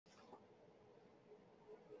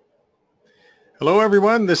Hello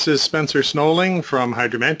everyone, this is Spencer Snowling from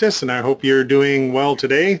Hydromantis, and I hope you're doing well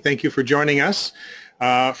today. Thank you for joining us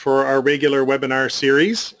for our regular webinar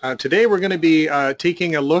series. Today we're going to be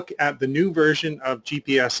taking a look at the new version of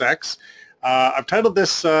GPSX. I've titled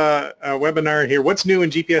this webinar here, What's New in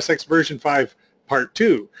GPSX version 5 Part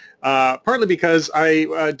 2, partly because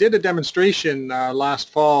I did a demonstration last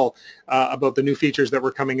fall about the new features that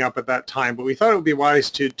were coming up at that time, but we thought it would be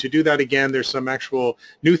wise to do that again. There's some actual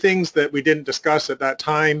new things that we didn't discuss at that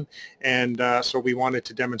time, and so we wanted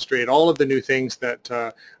to demonstrate all of the new things that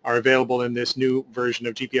are available in this new version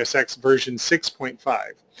of GPSX version 6.5.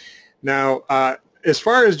 Now, as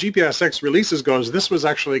far as GPSX releases goes, this was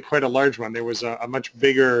actually quite a large one. There was a much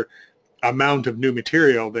bigger amount of new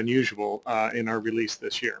material than usual in our release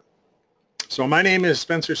this year. So my name is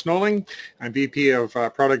Spencer Snowling. I'm VP of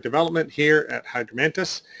Product Development here at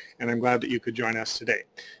Hydromantis, and I'm glad that you could join us today.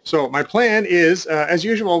 So my plan is, as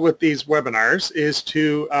usual with these webinars, is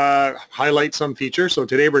to highlight some features. So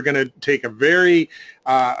today we're going to take a very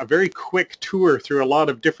quick tour through a lot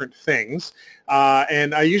of different things.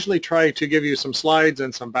 And I usually try to give you some slides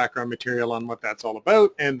and some background material on what that's all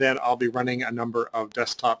about, and then I'll be running a number of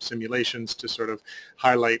desktop simulations to sort of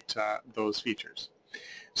highlight those features.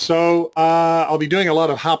 So I'll be doing a lot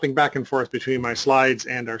of hopping back and forth between my slides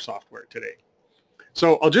and our software today.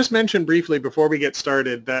 So I'll just mention briefly before we get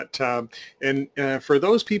started that for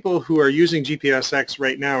those people who are using GPSX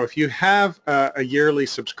right now, if you have a yearly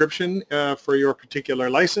subscription for your particular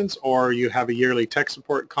license, or you have a yearly tech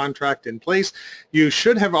support contract in place, you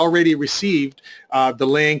should have already received the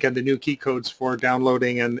link and the new key codes for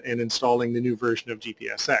downloading and installing the new version of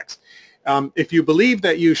GPSX. If you believe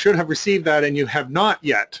that you should have received that and you have not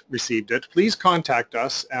yet received it, please contact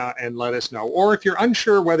us and let us know. Or if you're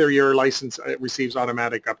unsure whether your license receives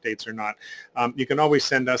automatic updates or not, you can always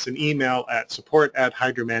send us an email at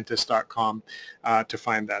support@hydromantis.com to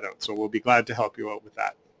find that out. So we'll be glad to help you out with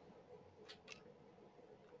that.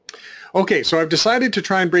 Okay, so I've decided to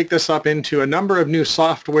try and break this up into a number of new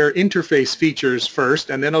software interface features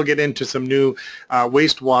first, and then I'll get into some new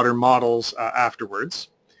wastewater models afterwards.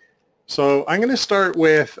 So I'm going to start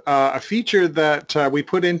with a feature that we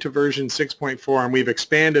put into version 6.4, and we've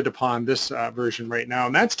expanded upon this version right now,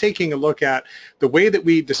 and that's taking a look at the way that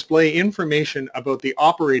we display information about the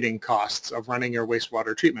operating costs of running your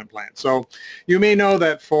wastewater treatment plant. So you may know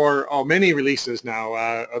that for many releases now,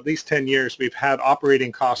 at least 10 years, we've had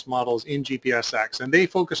operating cost models in GPSX, and they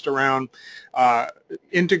focused around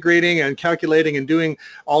integrating and calculating and doing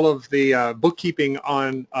all of the bookkeeping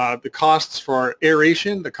on the costs for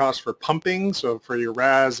aeration, the cost for pumping, so for your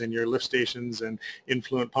RAS and your lift stations and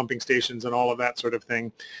influent pumping stations and all of that sort of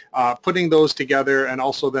thing, putting those together, and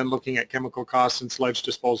also then looking at chemical costs and sludge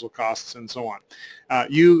disposal costs and so on.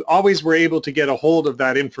 You always were able to get a hold of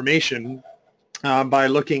that information by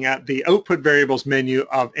looking at the output variables menu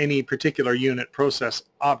of any particular unit process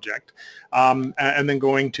object, and then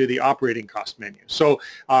going to the operating cost menu. So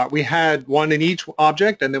we had one in each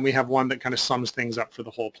object, and then we have one that kind of sums things up for the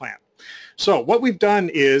whole plant. So what we've done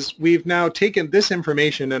is we've now taken this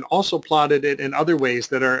information and also plotted it in other ways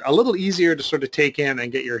that are a little easier to sort of take in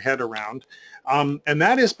and get your head around. And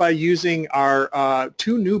that is by using our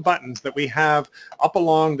two new buttons that we have up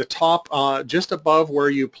along the top, just above where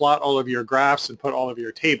you plot all of your graphs and put all of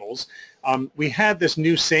your tables. We had this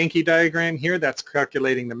new Sankey diagram here that's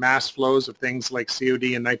calculating the mass flows of things like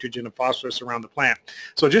COD and nitrogen and phosphorus around the plant.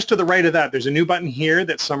 So just to the right of that, there's a new button here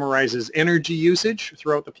that summarizes energy usage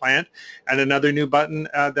throughout the plant, and another new button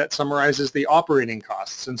that summarizes the operating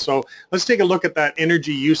costs. And so let's take a look at that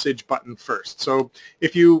energy usage button first. So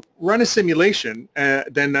if you run a simulation,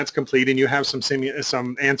 then that's complete, and you have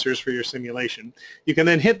some answers for your simulation. You can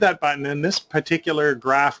then hit that button, and this particular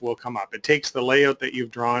graph will come up. It takes the layout that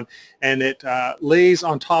you've drawn, and it lays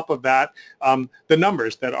on top of that the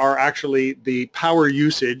numbers that are actually the power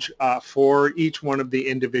usage for each one of the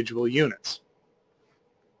individual units.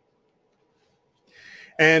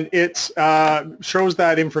 And it shows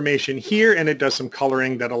that information here, and it does some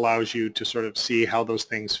coloring that allows you to sort of see how those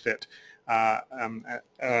things fit,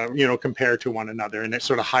 compare to one another, and it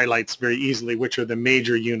sort of highlights very easily which are the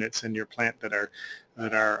major units in your plant that are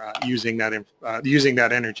using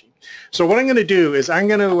that energy. So what I'm going to do is I'm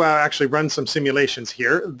going to actually run some simulations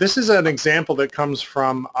here. This is an example that comes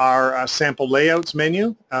from our sample layouts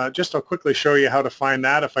menu. Just I'll quickly show you how to find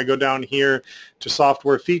that. If I go down here to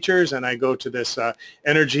software features and I go to this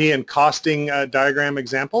energy and costing diagram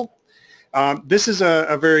example, this is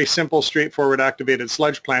a very simple, straightforward activated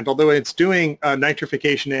sludge plant, although it's doing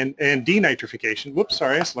nitrification and denitrification. Whoops,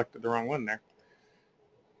 sorry, I selected the wrong one there.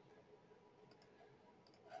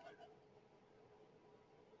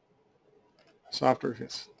 software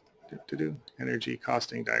energy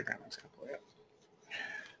costing diagram example. Yeah.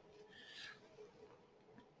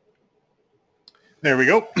 There we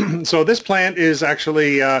go. So this plant is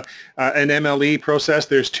actually an MLE process.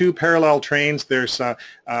 There's two parallel trains. There's the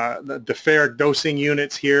ferric dosing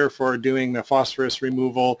units here for doing the phosphorus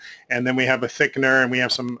removal, and then we have a thickener, and we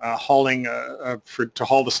have some hauling to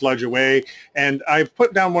haul the sludge away. And I've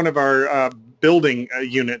put down one of our building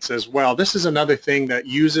units as well. This is another thing that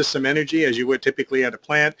uses some energy as you would typically at a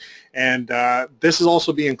plant, and this will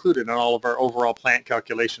also be included in all of our overall plant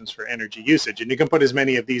calculations for energy usage, and you can put as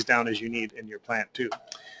many of these down as you need in your plant too.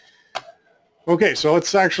 Okay, so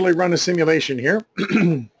let's actually run a simulation here.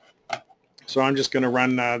 So I'm just going to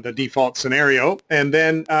run the default scenario, and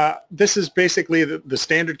then this is basically the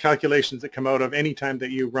standard calculations that come out of any time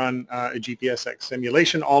that you run a GPSX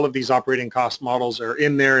simulation. All of these operating cost models are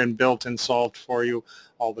in there and built and solved for you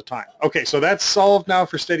all the time. Okay, so that's solved now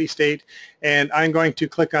for steady state, and I'm going to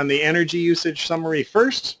click on the energy usage summary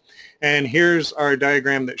first. And here's our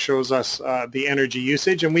diagram that shows us the energy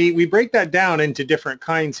usage, and we break that down into different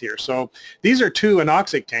kinds here. So these are two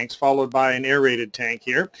anoxic tanks followed by an aerated tank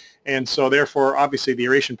here, and so therefore obviously the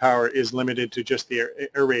aeration power is limited to just the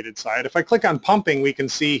aerated side. If I click on pumping, we can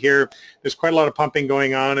see here there's quite a lot of pumping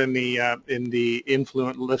going on in the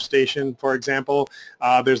influent lift station, for example.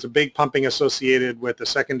 There's a big pumping associated with the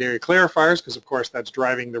secondary clarifiers, because of course that's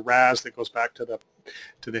driving the RAS that goes back to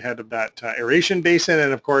the head of that aeration basin,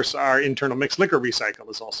 and of course our internal mixed liquor recycle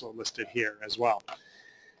is also listed here as well.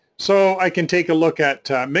 So I can take a look at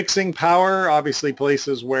mixing power, obviously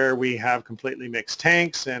places where we have completely mixed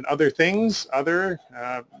tanks, and other things,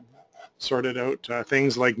 sorted out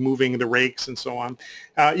things like moving the rakes and so on.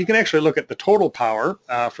 You can actually look at the total power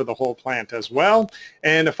for the whole plant as well.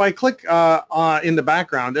 And if I click in the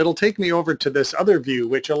background, it'll take me over to this other view,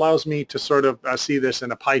 which allows me to sort of see this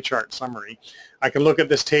in a pie chart summary. I can look at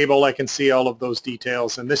this table, I can see all of those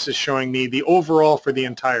details, and this is showing me the overall for the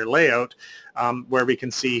entire layout, where we can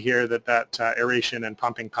see here that aeration and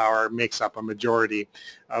pumping power makes up a majority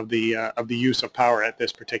of the use of power at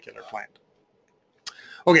this particular plant.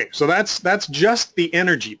 Okay, so that's just the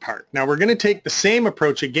energy part. Now we're going to take the same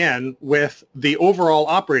approach again with the overall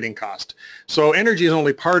operating cost. So energy is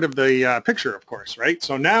only part of the picture, of course, right?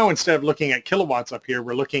 So now instead of looking at kilowatts up here,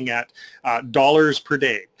 we're looking at dollars per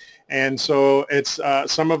day. And so it's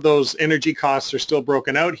some of those energy costs are still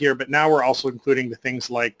broken out here, but now we're also including the things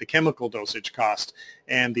like the chemical dosage cost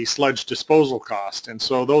and the sludge disposal cost. And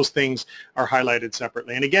so those things are highlighted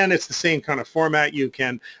separately. And again, it's the same kind of format. You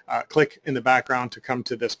can click in the background to come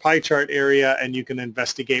to this pie chart area, and you can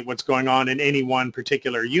investigate what's going on in any one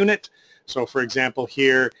particular unit. So for example,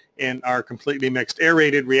 here in our completely mixed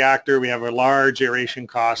aerated reactor, we have a large aeration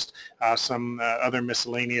cost, some other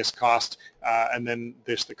miscellaneous cost, and then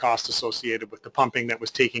there's the cost associated with the pumping that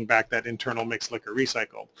was taking back that internal mixed liquor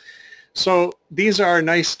recycle. So these are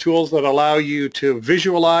nice tools that allow you to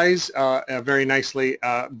visualize very nicely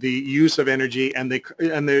the use of energy and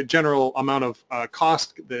the general amount of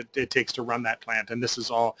cost that it takes to run that plant. And this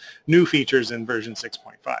is all new features in version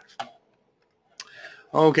 6.5.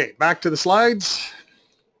 Okay, back to the slides.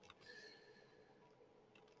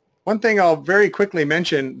 One thing I'll very quickly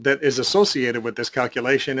mention that is associated with this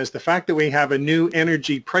calculation is the fact that we have a new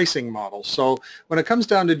energy pricing model. So when it comes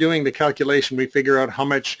down to doing the calculation, we figure out how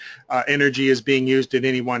much energy is being used at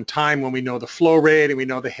any one time when we know the flow rate and we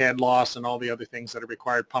know the head loss and all the other things that are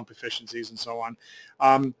required, pump efficiencies and so on.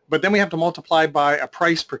 But then we have to multiply by a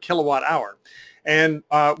price per kilowatt hour. And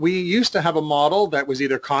we used to have a model that was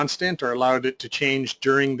either constant or allowed it to change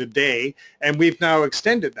during the day, and we've now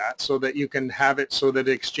extended that so that you can have it so that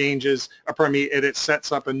it exchanges, it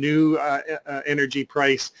sets up a new energy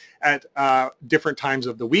price at different times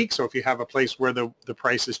of the week. So if you have a place where the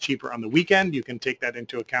price is cheaper on the weekend, you can take that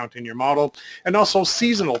into account in your model. And also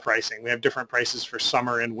seasonal pricing. We have different prices for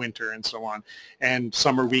summer and winter and so on, and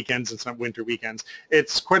summer weekends and some winter weekends.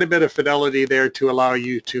 It's quite a bit of fidelity there to allow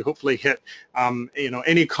you to hopefully hit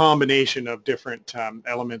any combination of different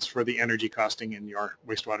elements for the energy costing in your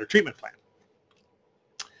wastewater treatment plant.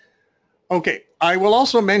 Okay, I will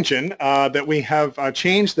also mention that we have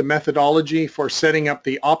changed the methodology for setting up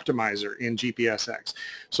the optimizer in GPSX.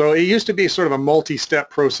 So it used to be sort of a multi-step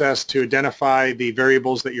process to identify the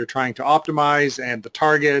variables that you're trying to optimize and the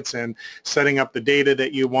targets and setting up the data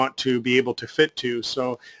that you want to be able to fit to.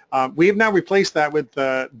 So we have now replaced that with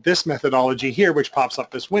this methodology here, which pops up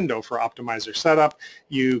this window for optimizer setup.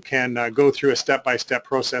 You can go through a step-by-step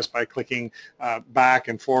process by clicking back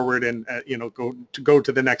and forward and go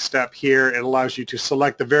to the next step here. It allows allows you to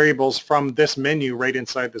select the variables from this menu right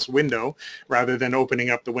inside this window rather than opening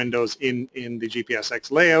up the windows in the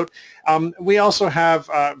GPSX layout. We also have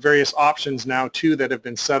various options now too that have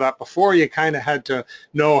been set up. Before you kind of had to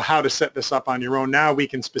know how to set this up on your own. Now we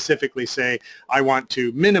can specifically say I want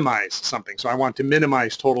to minimize something. So I want to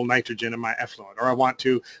minimize total nitrogen in my effluent, or I want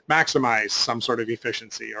to maximize some sort of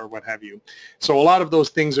efficiency or what have you. So a lot of those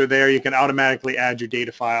things are there. You can automatically add your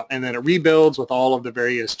data file, and then it rebuilds with all of the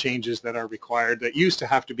various changes that are required that used to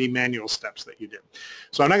have to be manual steps that you did.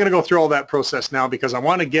 So I'm not going to go through all that process now because I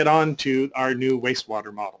want to get on to our new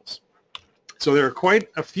wastewater models. So there are quite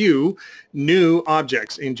a few new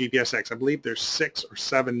objects in GPSX. I believe there's 6 or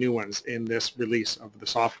 7 new ones in this release of the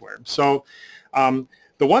software. So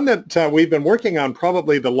the one that we've been working on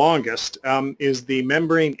probably the longest is the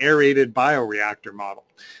membrane aerated bioreactor model.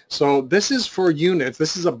 So this is for units.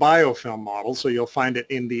 This is a biofilm model, so you'll find it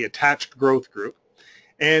in the attached growth group.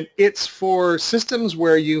 And it's for systems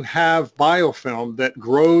where you have biofilm that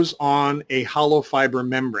grows on a hollow fiber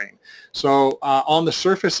membrane. So on the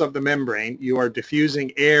surface of the membrane, you are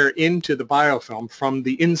diffusing air into the biofilm from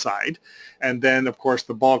the inside, and then of course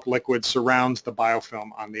the bulk liquid surrounds the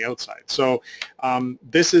biofilm on the outside. So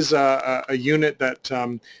this is a unit that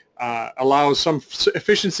allows some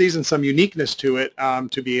efficiencies and some uniqueness to it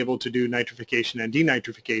to be able to do nitrification and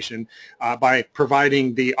denitrification by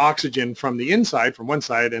providing the oxygen from the inside, from one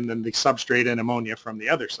side, and then the substrate and ammonia from the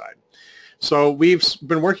other side. So we've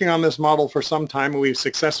been working on this model for some time, and we've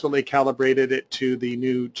successfully calibrated it to the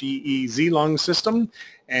new GE Z-Lung system.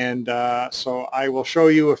 And so I will show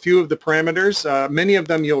you a few of the parameters. Many of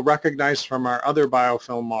them you'll recognize from our other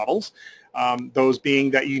biofilm models. Those being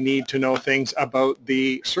that you need to know things about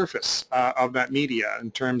the surface of that media in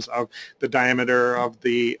terms of the diameter of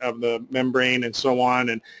the membrane and so on,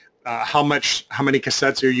 and how many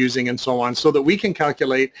cassettes you're using and so on, so that we can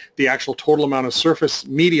calculate the actual total amount of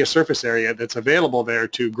media surface area that's available there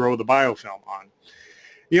to grow the biofilm on.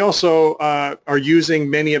 You also are using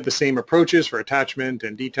many of the same approaches for attachment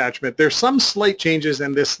and detachment. There's some slight changes,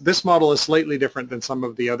 and this model is slightly different than some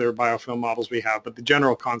of the other biofilm models we have, but the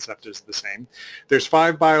general concept is the same. There's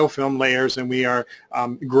 5 biofilm layers, and we are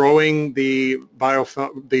growing the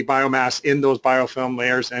biomass in those biofilm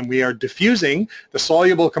layers, and we are diffusing the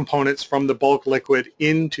soluble components from the bulk liquid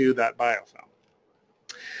into that biofilm.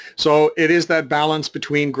 So it is that balance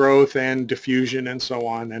between growth and diffusion and so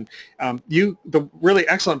on. And the really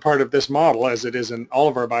excellent part of this model, as it is in all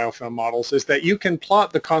of our biofilm models, is that you can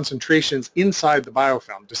plot the concentrations inside the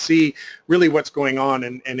biofilm to see really what's going on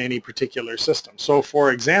in any particular system. So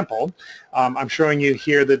for example, I'm showing you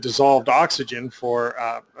here the dissolved oxygen for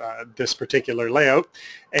this particular layout.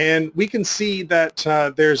 And we can see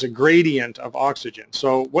that there's a gradient of oxygen.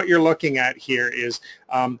 So what you're looking at here is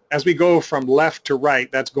as we go from left to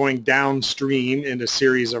right, that's going downstream in a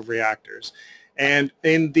series of reactors. And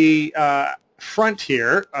in the front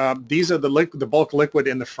here, these are the bulk liquid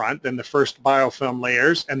in the front, then the first biofilm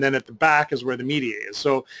layers, and then at the back is where the media is.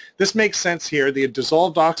 So this makes sense here. The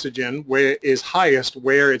dissolved oxygen is highest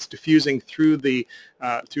where it's diffusing through the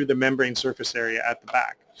membrane surface area at the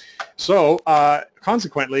back. So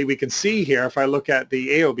consequently, we can see here, if I look at the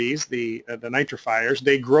AOBs, the nitrifiers,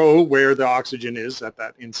 they grow where the oxygen is at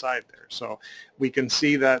that inside there. So we can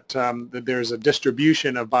see that, that there's a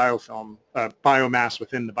distribution of biofilm, biomass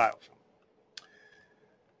within the biofilm.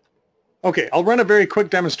 Okay, I'll run a very quick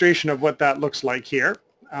demonstration of what that looks like here.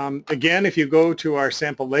 Again, if you go to our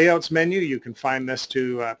sample layouts menu, you can find this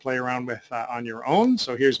to play around with on your own.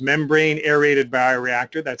 So here's membrane aerated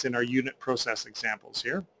bioreactor. That's in our unit process examples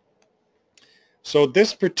here. So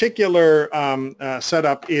this particular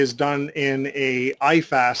setup is done in a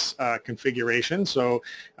IFAS configuration. So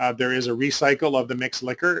there is a recycle of the mixed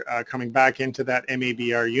liquor coming back into that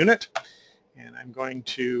MABR unit. And I'm going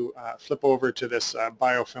to flip over to this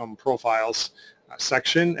biofilm profiles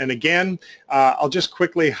section. And again, I'll just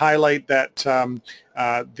quickly highlight that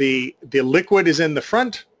the liquid is in the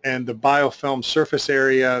front, and the biofilm surface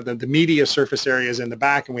area, the media surface area is in the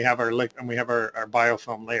back, and we have our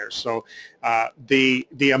biofilm layers. So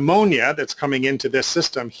the ammonia that's coming into this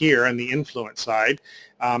system here on the influent side,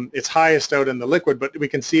 it's highest out in the liquid, but we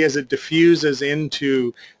can see as it diffuses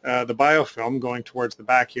into the biofilm going towards the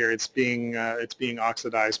back here, it's being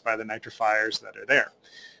oxidized by the nitrifiers that are there.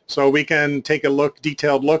 So we can take a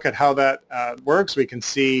detailed look at how that works. We can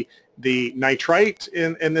see the nitrite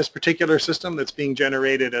in this particular system that's being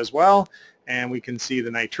generated as well, and we can see the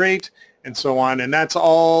nitrate and so on. And that's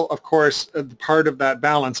all, of course, part of that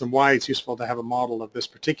balance and why it's useful to have a model of this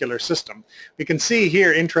particular system. We can see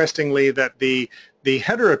here, interestingly, that the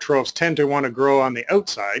heterotrophs tend to want to grow on the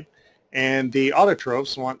outside, and the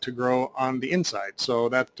autotrophs want to grow on the inside. So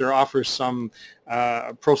that there offers some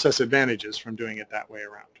process advantages from doing it that way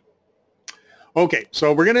around. Okay,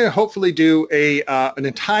 so we're going to hopefully do an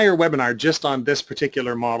entire webinar just on this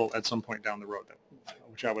particular model at some point down the road,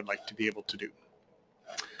 which I would like to be able to do.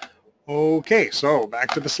 Okay, so back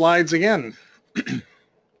to the slides again.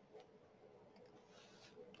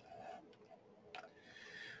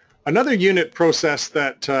 Another unit process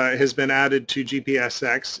that has been added to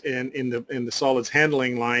GPSX in the solids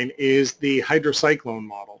handling line is the hydrocyclone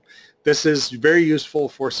model. This is very useful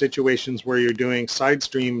for situations where you're doing side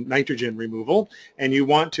stream nitrogen removal and you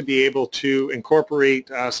want to be able to incorporate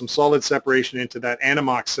some solid separation into that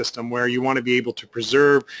anammox system where you want to be able to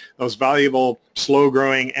preserve those valuable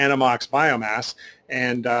slow-growing anammox biomass,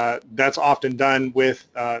 and that's often done with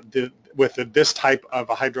this type of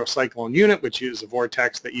a hydrocyclone unit, which is a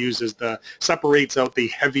vortex that separates out the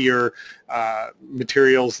heavier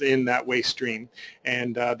materials in that waste stream,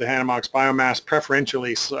 and the anammox biomass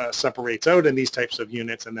preferentially separates out in these types of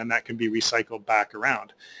units, and then that can be recycled back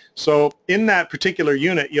around. So in that particular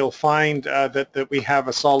unit, you'll find that we have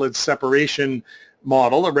a solid separation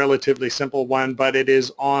model, a relatively simple one, but it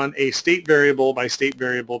is on a state variable by state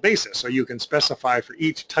variable basis. So you can specify for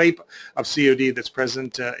each type of COD that's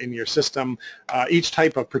present in your system, each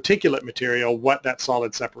type of particulate material, what that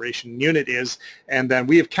solid separation unit is, and then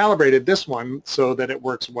we have calibrated this one so that it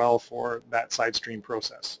works well for that side stream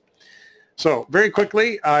process. So very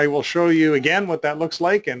quickly, I will show you again what that looks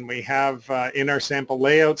like, and we have in our sample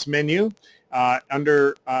layouts menu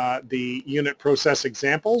under the unit process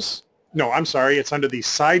examples. No, I'm sorry, it's under the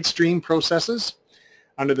side stream processes.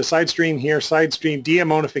 Under the side stream here, side stream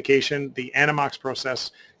deammonification, the anammox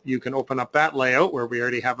process, you can open up that layout where we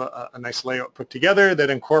already have a nice layout put together that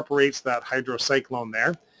incorporates that hydrocyclone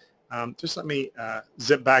there. Just let me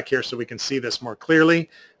zip back here so we can see this more clearly.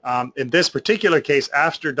 In this particular case,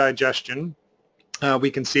 after digestion,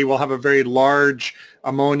 we can see we'll have a very large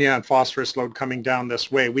ammonia and phosphorus load coming down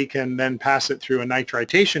this way. We can then pass it through a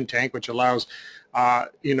nitritation tank, which allows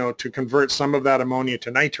to convert some of that ammonia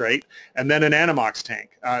to nitrate, and then an anammox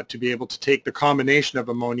tank to be able to take the combination of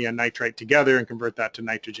ammonia and nitrate together and convert that to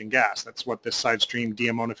nitrogen gas. That's what this side stream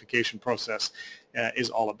deammonification process is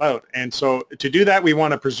all about. And so to do that, we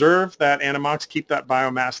want to preserve that anammox, keep that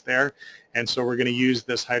biomass there, and so we're going to use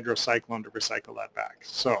this hydrocyclone to recycle that back.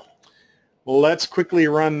 So let's quickly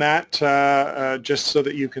run that just so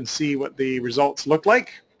that you can see what the results look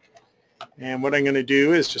like. And what I'm going to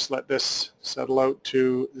do is just let this settle out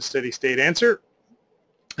to the steady state answer.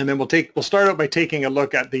 And then we'll start out by taking a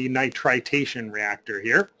look at the nitritation reactor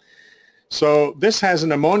here. So this has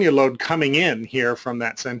an ammonia load coming in here from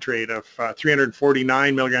that centrate of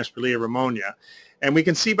 349 milligrams per liter of ammonia. And we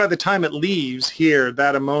can see by the time it leaves here,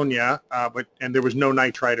 that ammonia, and there was no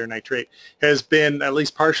nitrite or nitrate, has been at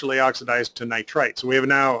least partially oxidized to nitrite. So we have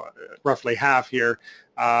now roughly half here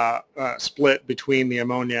split between the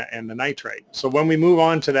ammonia and the nitrate. So when we move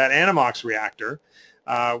on to that anammox reactor,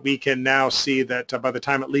 we can now see that by the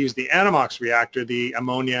time it leaves the anammox reactor, the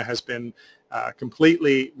ammonia has been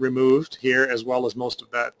completely removed here, as well as most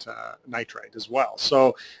of that nitrite as well.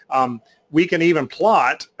 So we can even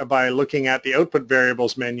plot, by looking at the output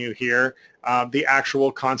variables menu here, the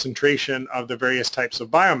actual concentration of the various types of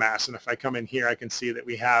biomass. And if I come in here, I can see that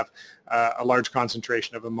we have a large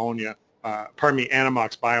concentration of ammonia,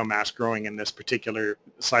 anammox biomass growing in this particular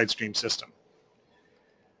side stream system.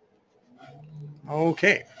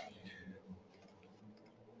 Okay.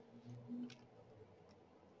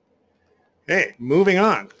 Okay, moving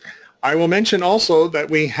on. I will mention also that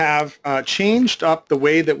we have changed up the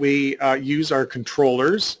way that we use our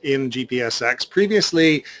controllers in GPSX.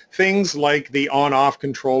 Previously, things like the on-off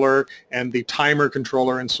controller and the timer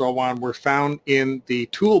controller and so on were found in the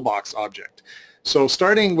toolbox object. So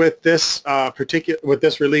starting with this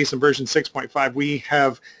release in version 6.5, we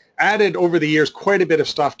have added over the years quite a bit of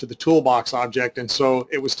stuff to the toolbox object, and so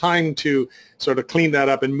it was time to sort of clean that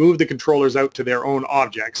up and move the controllers out to their own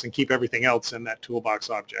objects and keep everything else in that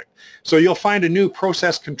toolbox object. So you'll find a new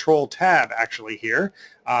process control tab actually here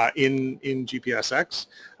in GPSX.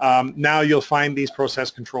 Now you'll find these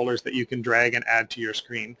process controllers that you can drag and add to your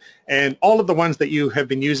screen. And all of the ones that you have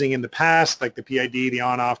been using in the past, like the PID, the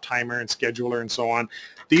on-off timer, and scheduler, and so on,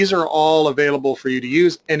 these are all available for you to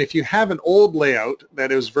use. And if you have an old layout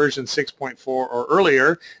that is version 6.4 or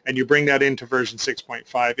earlier, and you bring that into version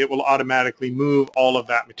 6.5, it will automatically move all of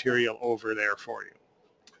that material over there for you.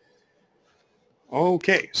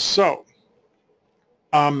 Okay, so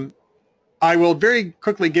I will very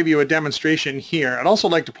quickly give you a demonstration here. I'd also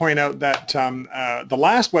like to point out that the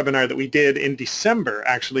last webinar that we did in December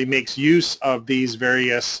actually makes use of these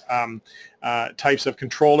various types of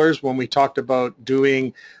controllers when we talked about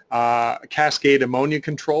doing cascade ammonia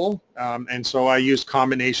control. And so I used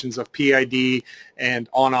combinations of PID and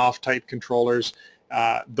on-off type controllers.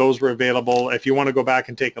 Those were available. If you want to go back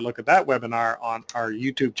and take a look at that webinar on our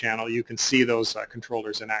YouTube channel, you can see those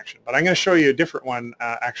controllers in action. But I'm going to show you a different one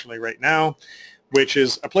actually right now, which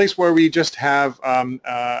is a place where we just have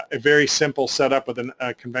a very simple setup with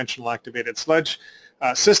a conventional activated sludge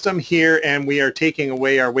system here, and we are taking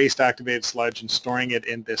away our waste activated sludge and storing it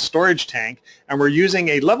in this storage tank, and we're using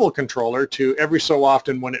a level controller to every so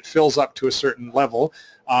often when it fills up to a certain level,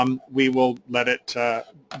 we will let it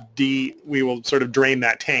we will sort of drain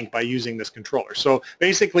that tank by using this controller. So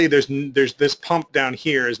basically there's this pump down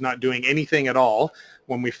here is not doing anything at all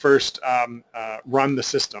when we first run the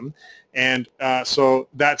system, and so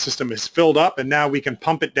that system is filled up, and now we can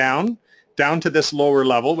pump it down to this lower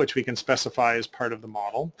level, which we can specify as part of the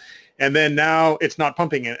model. And then now it's not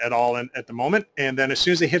pumping it at all at the moment, and then as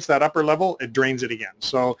soon as it hits that upper level, it drains it again.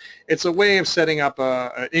 So it's a way of setting up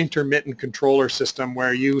an intermittent controller system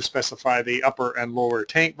where you specify the upper and lower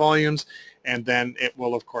tank volumes, and then it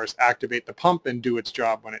will of course activate the pump and do its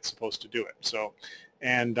job when it's supposed to do it. So,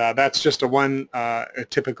 and that's just a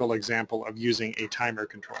typical example of using a timer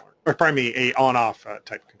controller, or pardon me, a on-off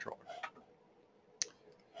type controller.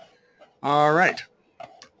 All right,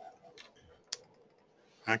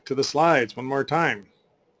 back to the slides one more time.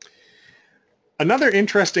 Another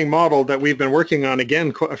interesting model that we've been working on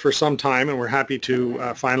again for some time, and we're happy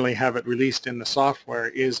to finally have it released in the software,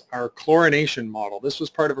 is our chlorination model. This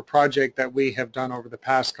was part of a project that we have done over the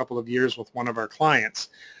past couple of years with one of our clients.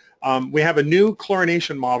 We have a new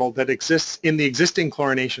chlorination model that exists in the existing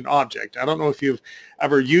chlorination object. I don't know if you've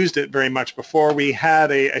ever used it very much before. We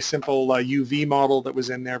had a simple UV model that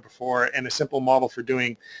was in there before, and a simple model for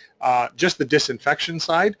doing just the disinfection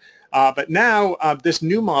side. But now this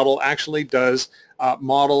new model actually does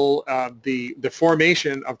model the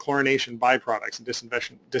formation of chlorination byproducts and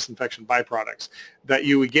disinfection byproducts that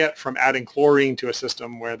you would get from adding chlorine to a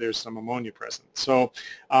system where there's some ammonia present. So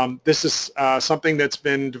this is something that's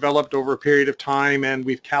been developed over a period of time, and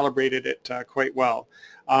we've calibrated it quite well.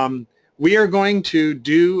 We are going to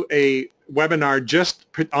do a webinar just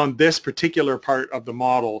on this particular part of the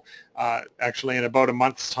model actually in about a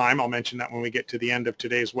month's time. I'll mention that when we get to the end of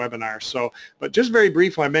today's webinar. So, but just very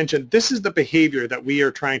briefly, I mentioned this is the behavior that we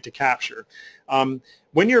are trying to capture.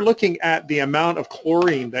 When you're looking at the amount of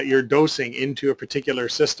chlorine that you're dosing into a particular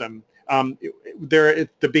system,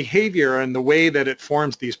 the behavior and the way that it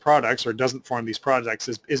forms these products or doesn't form these products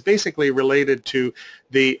is basically related to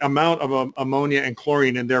the amount of ammonia and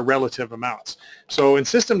chlorine in their relative amounts. So in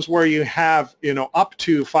systems where you have, up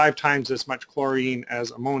to 5 times as much chlorine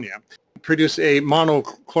as ammonia, produce a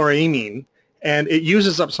monochloramine, and it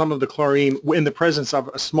uses up some of the chlorine in the presence of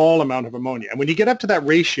a small amount of ammonia. And when you get up to that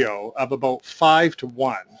ratio of about 5 to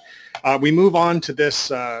 1, we move on to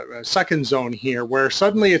this second zone here, where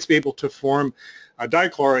suddenly it's able to form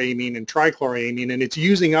dichloramine and trichloramine, and it's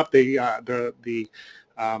using up the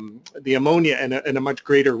ammonia in a much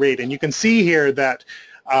greater rate. And you can see here that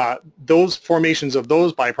those formations of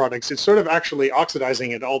those byproducts, it's sort of actually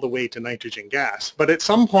oxidizing it all the way to nitrogen gas. But at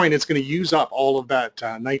some point, it's going to use up all of that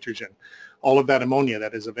nitrogen, all of that ammonia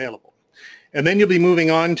that is available. And then you'll be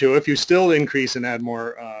moving on to, if you still increase and add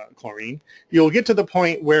more chlorine, you'll get to the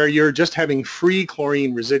point where you're just having free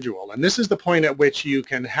chlorine residual. And this is the point at which you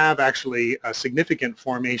can have actually a significant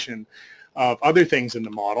formation of other things in the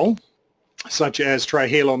model, such as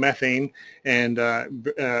trihalomethane. And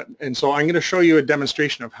so I'm going to show you a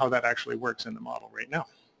demonstration of how that actually works in the model right now.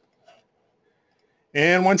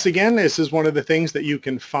 And once again, this is one of the things that you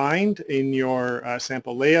can find in your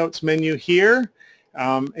sample layouts menu here.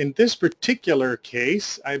 In this particular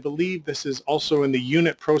case, I believe this is also in the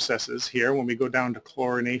unit processes here when we go down to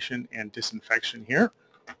chlorination and disinfection here.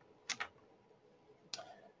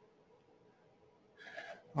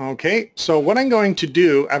 Okay, so what I'm going to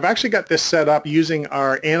do, I've actually got this set up using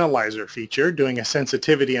our analyzer feature, doing a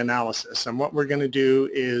sensitivity analysis. And what we're going to do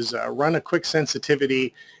is run a quick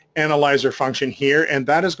sensitivity analyzer function here, and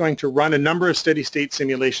that is going to run a number of steady state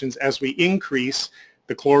simulations as we increase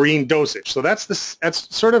the chlorine dosage. So that's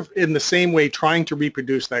sort of in the same way trying to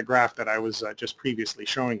reproduce that graph that I was just previously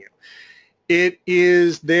showing you. It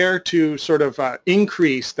is there to sort of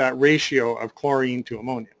increase that ratio of chlorine to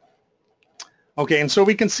ammonia. Okay, and so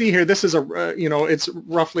we can see here, this is a, it's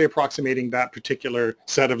roughly approximating that particular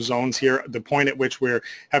set of zones here, the point at which we're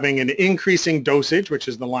having an increasing dosage, which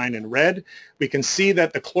is the line in red. We can see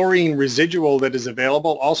that the chlorine residual that is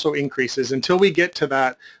available also increases until we get to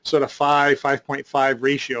that sort of 5.5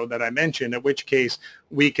 ratio that I mentioned, at which case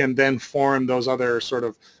we can then form those other sort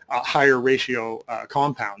of higher ratio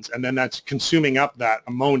compounds, and then that's consuming up that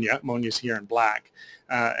ammonia. Ammonia's here in black.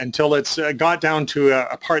 Until it's got down to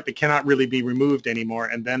a part that cannot really be removed anymore,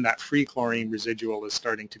 and then that free chlorine residual is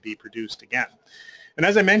starting to be produced again. And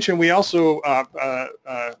as I mentioned, we also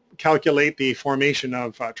calculate the formation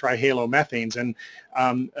of trihalomethanes, and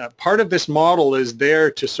part of this model is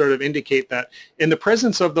there to sort of indicate that in the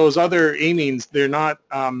presence of those other amines, they're not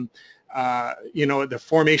the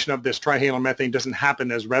formation of this trihalomethane doesn't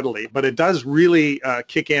happen as readily, but it does really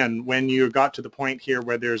kick in when you got to the point here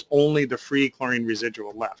where there's only the free chlorine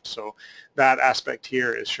residual left. So that aspect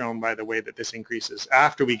here is shown by the way that this increases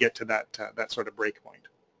after we get to that, that sort of break point.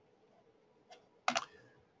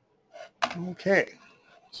 Okay,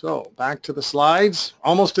 so back to the slides.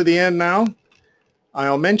 Almost to the end now.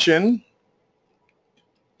 I'll mention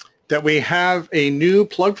that we have a new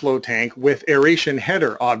plug flow tank with aeration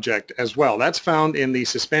header object as well. That's found in the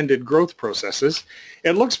suspended growth processes.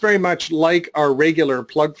 It looks very much like our regular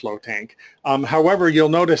plug flow tank. However, you'll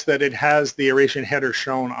notice that it has the aeration header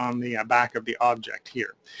shown on the back of the object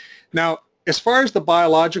here. Now, as far as the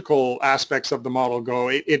biological aspects of the model go,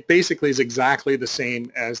 it basically is exactly the same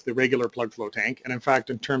as the regular plug flow tank. And in fact,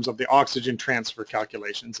 in terms of the oxygen transfer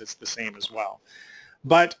calculations, it's the same as well.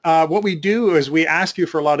 But what we do is we ask you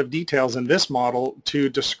for a lot of details in this model to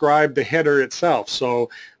describe the header itself. So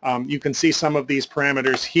you can see some of these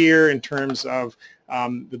parameters here in terms of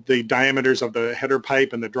the diameters of the header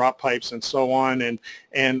pipe and the drop pipes and so on,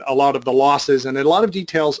 and a lot of the losses and a lot of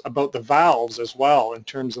details about the valves as well in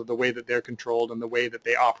terms of the way that they're controlled and the way that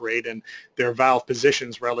they operate and their valve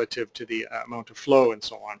positions relative to the amount of flow and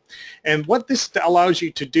so on. And what this allows you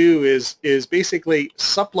to do is basically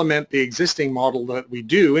supplement the existing model that we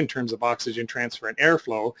do in terms of oxygen transfer and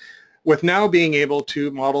airflow with now being able to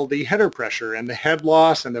model the header pressure and the head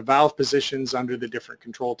loss and the valve positions under the different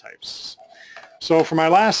control types. So for my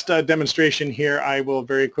last demonstration here, I will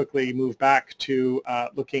very quickly move back to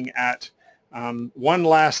looking at one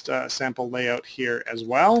last sample layout here as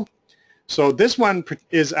well. So this one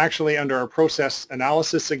is actually under our process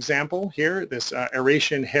analysis example here, this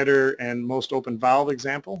aeration header and most open valve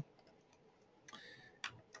example.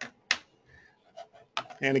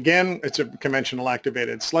 And again, it's a conventional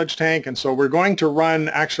activated sludge tank, and so we're going to run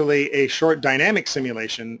actually a short dynamic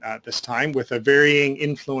simulation this time with a varying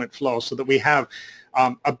influent flow so that we have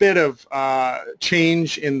a bit of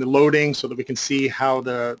change in the loading so that we can see how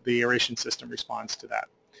the aeration system responds to that.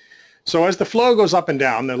 So as the flow goes up and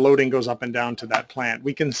down, the loading goes up and down to that plant,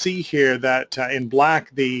 we can see here that in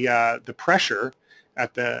black the pressure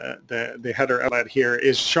at the header outlet here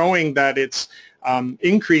is showing that it's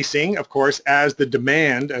increasing, of course, as the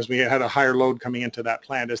demand, as we had a higher load coming into that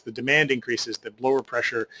plant, as the demand increases, the blower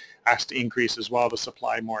pressure has to increase as well to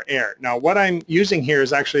supply more air. Now, what I'm using here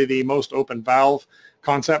is actually the most open valve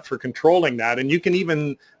concept for controlling that, and you can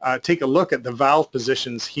even take a look at the valve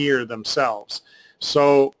positions here themselves.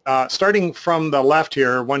 So starting from the left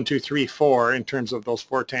here, 1, 2, 3, 4, in terms of those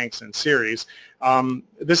 4 tanks in series,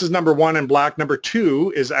 this is number 1 in black. Number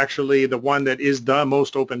 2 is actually the one that is the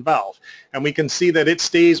most open valve. And we can see that it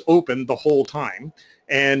stays open the whole time.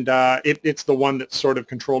 And it's the one that's sort of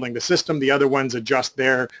controlling the system. The other ones adjust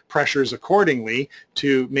their pressures accordingly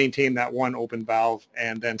to maintain that one open valve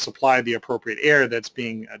and then supply the appropriate air that's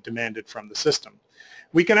being demanded from the system.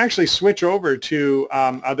 We can actually switch over to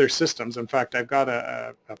other systems. In fact, I've got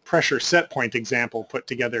a pressure set point example put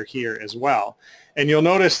together here as well. And you'll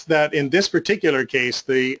notice that in this particular case,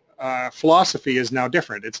 the philosophy is now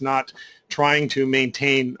different. It's not trying to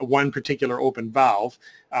maintain one particular open valve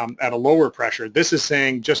at a lower pressure. This is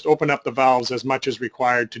saying just open up the valves as much as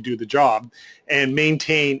required to do the job and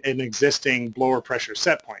maintain an existing blower pressure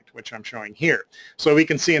set point, which I'm showing here. So we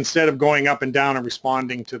can see instead of going up and down and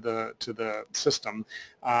responding to the system,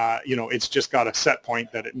 it's just got a set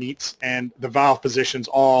point that it meets, and the valve positions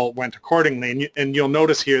all went accordingly. And you'll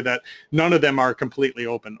notice here that none of them are completely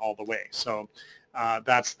open all the way. So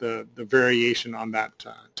that's the variation on that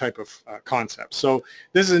type of concept. So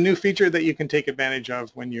this is a new feature that you can take advantage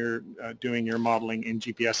of when you're doing your modeling in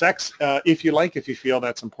GPSX, if you feel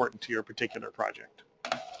that's important to your particular project.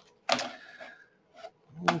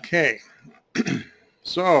 Okay,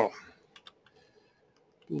 so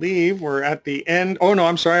believe we're at the end. Oh no,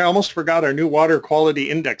 I'm sorry, I almost forgot our new water quality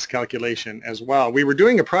index calculation as well. We were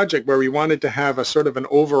doing a project where we wanted to have a sort of an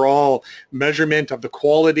overall measurement of the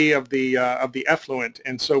quality of the effluent,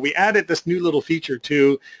 and so we added this new little feature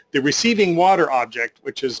to the receiving water object,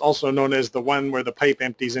 which is also known as the one where the pipe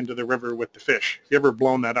empties into the river with the fish. If you ever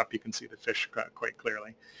blown that up, you can see the fish quite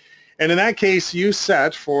clearly. And in that case, you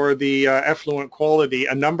set for the effluent quality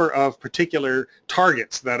a number of particular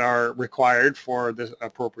targets that are required for the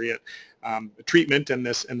appropriate treatment in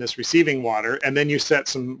this receiving water, and then you set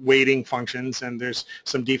some weighting functions, and there's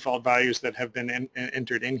some default values that have been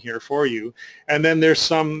entered in here for you. And then there's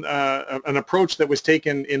some an approach that was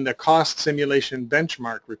taken in the cost simulation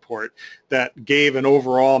benchmark report that gave an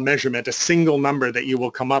overall measurement, a single number that you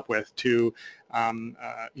will come up with to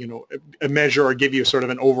you know, measure or give you sort of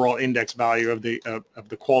an overall index value of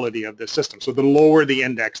the quality of the system. So the lower the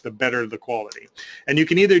index, the better the quality. And you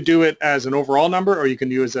can either do it as an overall number, or you can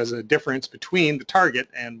use it as a difference between the target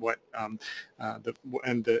and what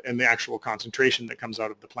the actual concentration that comes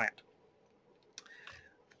out of the plant.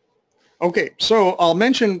 Okay, so I'll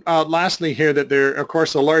mention lastly here that there are, of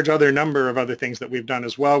course, a large other number of other things that we've done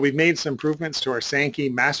as well. We've made some improvements to our Sankey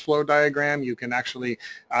mass flow diagram. You can actually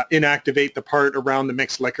inactivate the part around the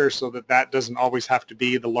mixed liquor so that that doesn't always have to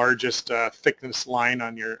be the largest thickness line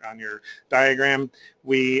on your diagram.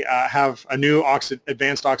 We have a new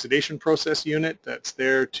advanced oxidation process unit that's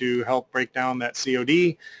there to help break down that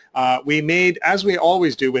COD. We made, as we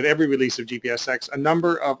always do with every release of GPSX, a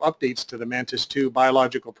number of updates to the Mantis 2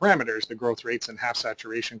 biological parameters, the growth rates and half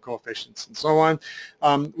saturation coefficients and so on.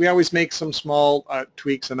 We always make some small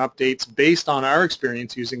tweaks and updates based on our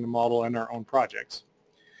experience using the model in our own projects.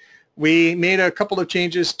 We made a couple of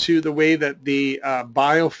changes to the way that the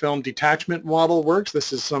biofilm detachment model works.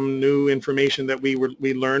 This is some new information that we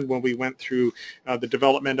learned when we went through the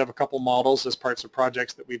development of a couple models as parts of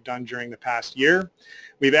projects that we've done during the past year.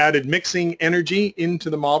 We've added mixing energy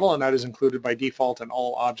into the model, and that is included by default in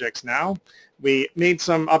all objects now. We made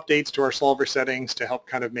some updates to our solver settings to help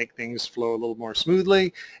kind of make things flow a little more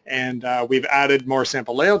smoothly, and we've added more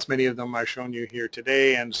sample layouts. Many of them I've shown you here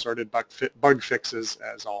today, and sorted bug fixes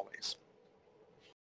as always.